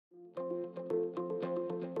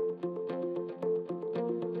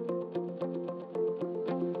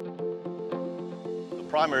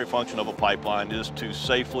primary function of a pipeline is to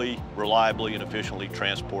safely, reliably, and efficiently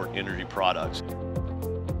transport energy products.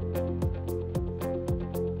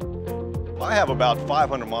 I have about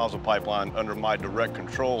 500 miles of pipeline under my direct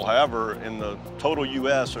control. However, in the total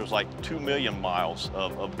U.S., there's like 2 million miles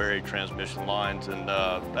of buried transmission lines, and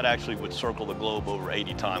that actually would circle the globe over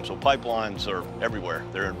 80 times. So pipelines are everywhere.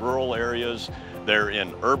 They're in rural areas, they're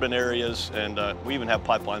in urban areas, and we even have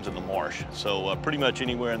pipelines in the marsh. So pretty much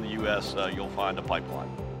anywhere in the U.S., you'll find a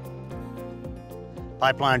pipeline.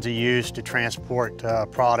 Pipelines are used to transport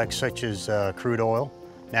products such as crude oil,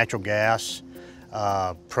 natural gas,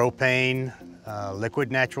 propane,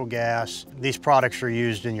 liquid natural gas. These products are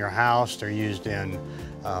used in your house, they're used in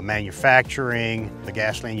manufacturing, the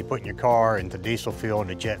gasoline you put in your car, into diesel fuel,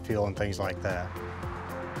 into jet fuel, and things like that.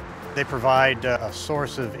 They provide a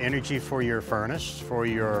source of energy for your furnace, for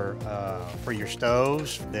your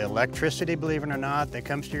stoves. The electricity, believe it or not, that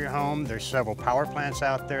comes to your home. There's several power plants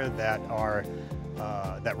out there that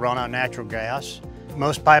run on natural gas.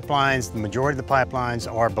 Most pipelines, the majority of the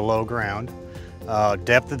pipelines are below ground.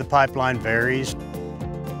 Depth of the pipeline varies.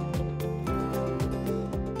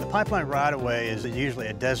 The pipeline right-of-way is usually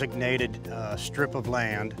a designated strip of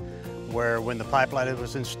land where, when the pipeline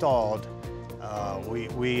was installed, we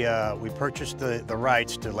purchased the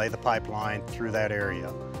rights to lay the pipeline through that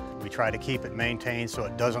area. We try to keep it maintained so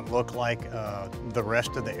it doesn't look like the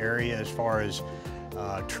rest of the area as far as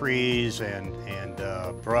trees and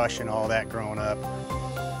brush and all that growing up.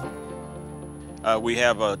 We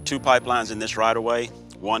have 2 pipelines in this right-of-way.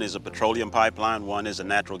 One is a petroleum pipeline, one is a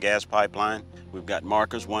natural gas pipeline. We've got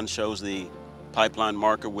markers. One shows the pipeline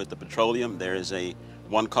marker with the petroleum. There is a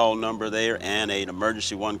 1-call number there and an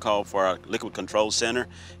emergency 1-call for our liquid control center.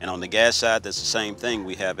 And on the gas side, that's the same thing.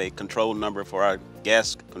 We have a control number for our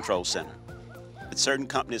gas control center. Certain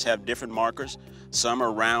companies have different markers. Some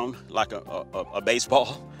are round like a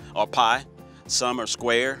baseball or pie. Some are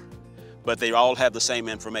square, but they all have the same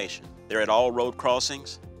information. They're at all road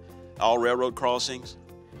crossings, all railroad crossings,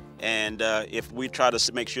 and if we try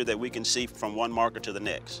to make sure that we can see from one marker to the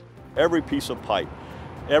next. Every piece of pipe,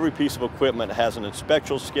 every piece of equipment has an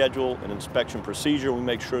inspection schedule, an inspection procedure. We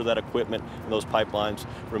make sure that equipment and those pipelines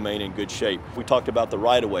remain in good shape. We talked about the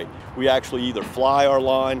right-of-way. We actually either fly our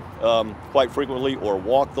line quite frequently, or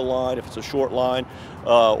walk the line if it's a short line,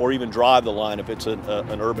 or even drive the line if it's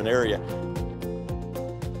an urban area.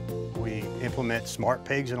 Implement smart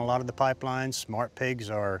pigs in a lot of the pipelines. Smart pigs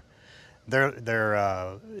are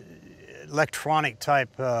they're electronic type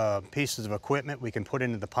pieces of equipment we can put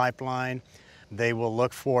into the pipeline. They will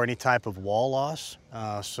look for any type of wall loss.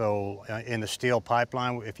 In the steel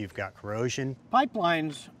pipeline, if you've got corrosion.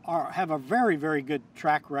 Pipelines have a very, very good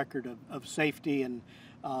track record of safety, and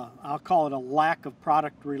I'll call it a lack of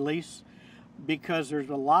product release, because there's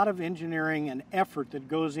a lot of engineering and effort that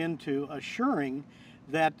goes into assuring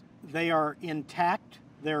that they are intact,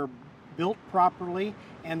 they're built properly,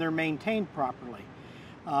 and they're maintained properly.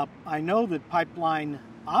 I know that pipeline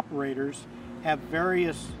operators have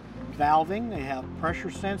various valving, they have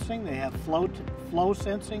pressure sensing, they have flow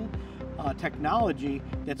sensing technology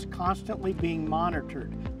that's constantly being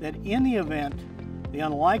monitored, that in the event, the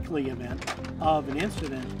unlikely event of an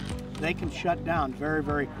incident, they can shut down very,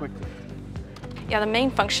 very quickly. Yeah, the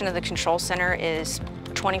main function of the control center is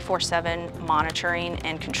 24/7 monitoring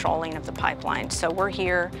and controlling of the pipeline. So we're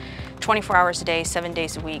here 24 hours a day, 7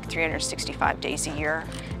 days a week, 365 days a year.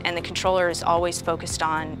 And the controller is always focused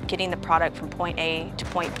on getting the product from point A to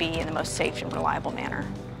point B in the most safe and reliable manner.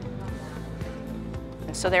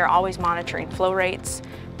 And so they're always monitoring flow rates,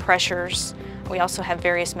 pressures. We also have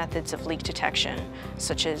various methods of leak detection,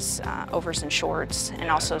 such as overs and shorts, and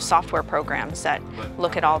also software programs that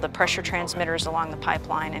look at all the pressure transmitters along the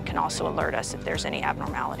pipeline and can also alert us if there's any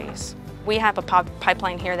abnormalities. We have a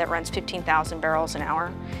pipeline here that runs 15,000 barrels an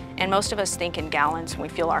hour, and most of us think in gallons. When we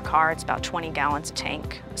fuel our car, it's about 20 gallons a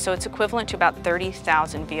tank. So it's equivalent to about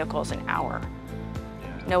 30,000 vehicles an hour.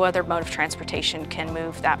 No other mode of transportation can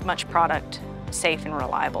move that much product safe and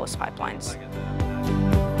reliable as pipelines.